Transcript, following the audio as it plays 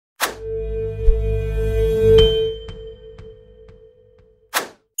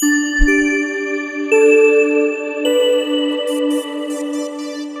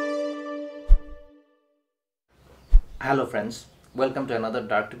friends, welcome to another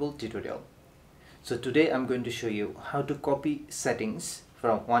Darktable tutorial. So today I'm going to show you how to copy settings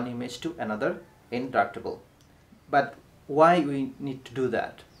from one image to another in Darktable. But why we need to do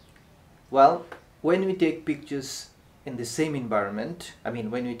that? Well, when we take pictures in the same environment,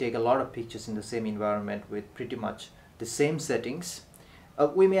 when we take a lot of pictures in the same environment with pretty much the same settings,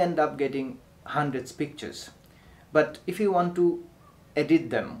 we may end up getting hundreds of pictures. But if you want to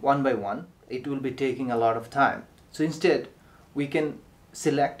edit them one by one, it will be taking a lot of time. So instead, we can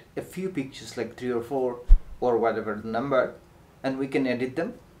select a few pictures like 3 or 4 or whatever the number, and we can edit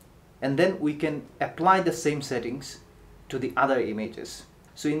them, and then we can apply the same settings to the other images.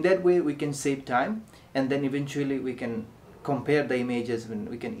 So in that way we can save time, and then eventually we can compare the images and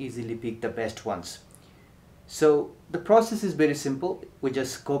we can easily pick the best ones. So the process is very simple. We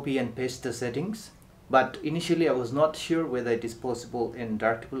just copy and paste the settings, but initially I was not sure whether it is possible in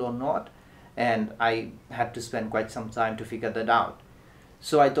Darktable or not, and I had to spend quite some time to figure that out.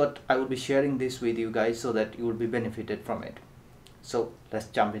 So I thought I would be sharing this with you guys so that you will be benefited from it. So let's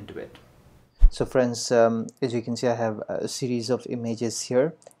jump into it. So friends, as you can see, I have a series of images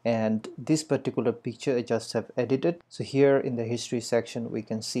here, and this particular picture I just have edited. So here in the history section we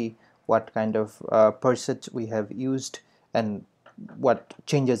can see what kind of presets we have used and what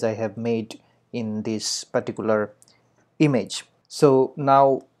changes I have made in this particular image. So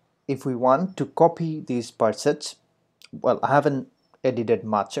now if we want to copy these presets, well, I haven't edited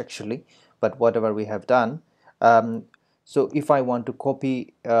much actually, but whatever we have done, so if I want to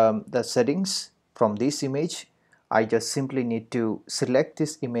copy the settings from this image, I just simply need to select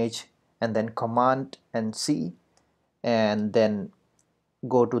this image and then Command and C, and then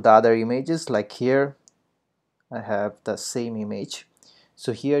go to the other images. Like here I have the same image.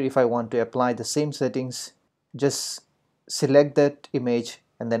 So here if I want to apply the same settings, just select that image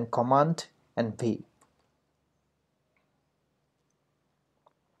and then Command and V.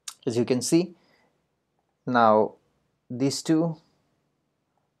 As you can see, now these two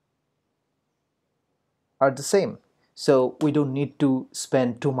are the same, so we don't need to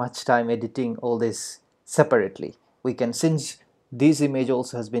spend too much time editing all this separately. We can, since this image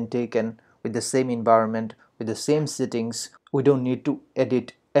also has been taken with the same environment with the same settings, we don't need to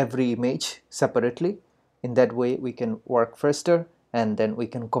edit every image separately. In that way we can work faster, and then we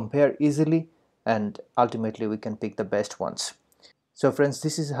can compare easily, and ultimately we can pick the best ones. So friends,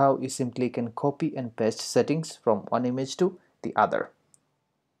 this is how you simply can copy and paste settings from one image to the other.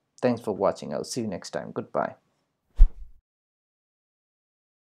 Thanks for watching. I'll see you next time. Goodbye.